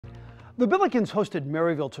The Billikens hosted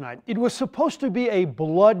Maryville tonight. It was supposed to be a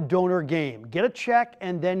blood donor game. Get a check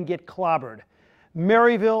and then get clobbered.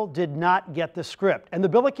 Maryville did not get the script, and the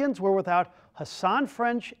Billikens were without Hassan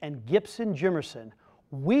French and Gibson Jimerson.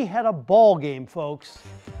 We had a ball game, folks.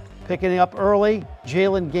 Picking up early,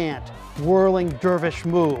 Jalen Gant, whirling dervish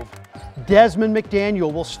move. Desmond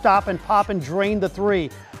McDaniel will stop and pop and drain the three.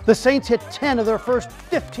 The Saints hit 10 of their first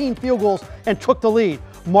 15 field goals and took the lead.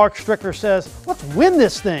 Mark Stricker says, let's win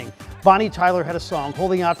this thing. Bonnie Tyler had a song,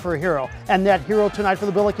 Holding Out for a Hero, and that hero tonight for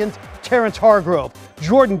the Billikens, Terrence Hargrove.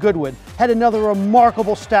 Jordan Goodwin had another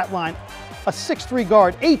remarkable stat line, a 6'3"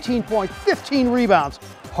 guard, 18 points, 15 rebounds.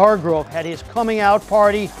 Hargrove had his coming out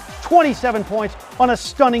party, 27 points on a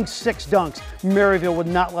stunning 6 dunks. Maryville would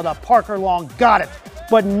not let up. Parker Long got it,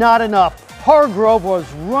 but not enough. Hargrove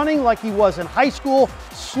was running like he was in high school.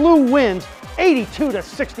 SLU wins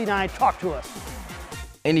 82-69. Talk to us.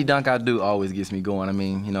 Any dunk I do always gets me going. I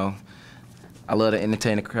mean, you know, I love to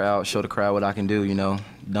entertain the crowd, show the crowd what I can do, you know.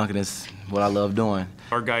 Dunking is what I love doing.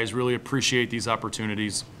 Our guys really appreciate these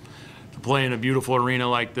opportunities to play in a beautiful arena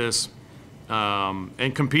like this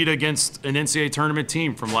and compete against an NCAA tournament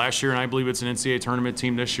team from last year, and I believe it's an NCAA tournament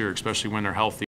team this year, especially when they're healthy.